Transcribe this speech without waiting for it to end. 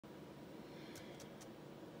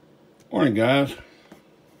Morning, guys.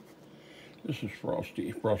 This is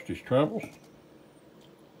Frosty's Travels. In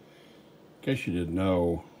case you didn't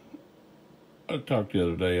know, I talked the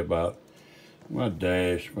other day about my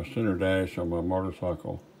center dash on my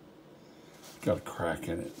motorcycle. It's got a crack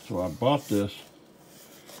in it. So I bought this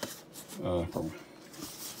from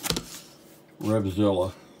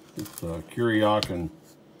Revzilla. It's a Kuryakyn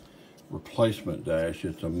replacement dash.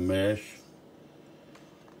 It's a mesh.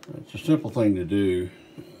 It's a simple thing to do.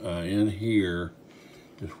 In here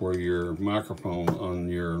is where your microphone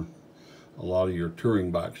on a lot of your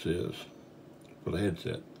touring bikes is for the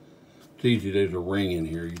headset. It's easy. There's a ring in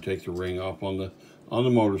here. You take the ring off on the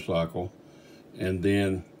motorcycle, and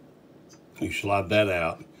then you slide that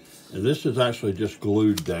out. And this is actually just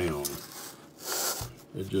glued down.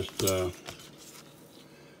 It just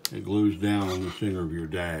it glues down on the center of your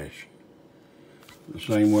dash. The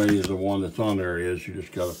same way as the one that's on there is. You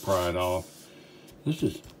just got to pry it off. This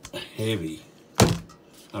is heavy.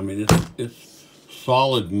 I mean, it's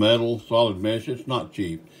solid metal, solid mesh. It's not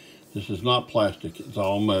cheap. This is not plastic. It's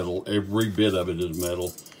all metal. Every bit of it is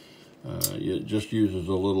metal. It just uses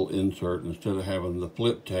a little insert instead of having the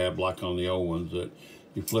flip tab like on the old ones that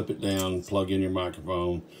you flip it down, plug in your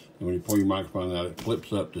microphone, and when you pull your microphone out, it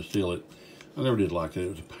flips up to seal it. I never did like it. It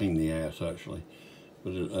was a pain in the ass, actually.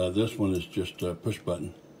 But this one is just a push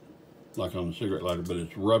button, like on the cigarette lighter, but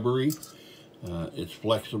it's rubbery. It's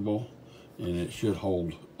flexible, and it should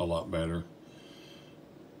hold a lot better.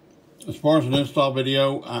 As far as an install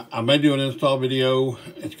video, I may do an install video.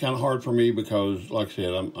 It's kind of hard for me because, like I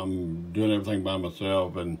said, I'm doing everything by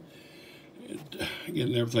myself and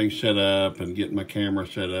getting everything set up and getting my camera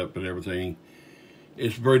set up and everything.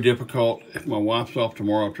 It's very difficult. If my wife's off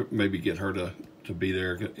tomorrow, I'll maybe get her to be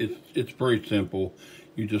there. It's very simple.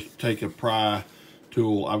 You just take a pry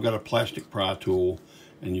tool. I've got a plastic pry tool,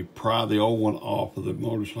 and you pry the old one off of the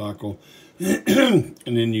motorcycle, and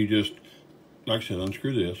then you just, like I said,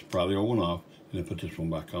 unscrew this, pry the old one off, and then put this one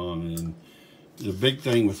back on. And the big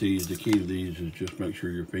thing with these, the key to these, is just make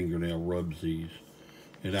sure your fingernail rubs these.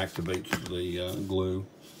 It activates the glue.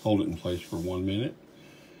 Hold it in place for 1 minute.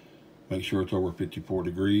 Make sure it's over 54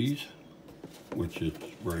 degrees, which is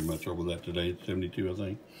very much over that today. It's 72, I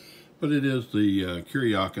think. But it is the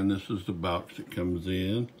Kuryakyn. This is the box that comes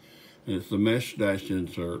in. And it's the mesh dash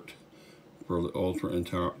insert for the Ultra and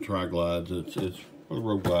Tri-Glides. It's for the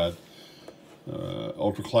Road Glide,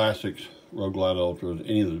 Ultra Classics, Road Glide Ultras,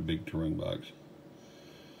 any of the big touring bikes.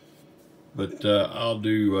 But I'll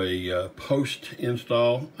do a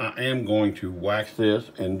post-install. I am going to wax this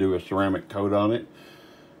and do a ceramic coat on it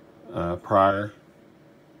prior,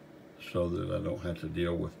 so that I don't have to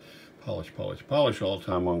deal with polish all the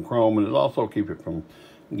time on chrome, and it'll also keep it from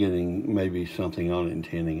getting maybe something on it and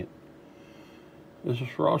tinting it. This is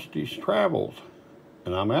Frosty's Travels,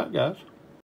 and I'm out, guys.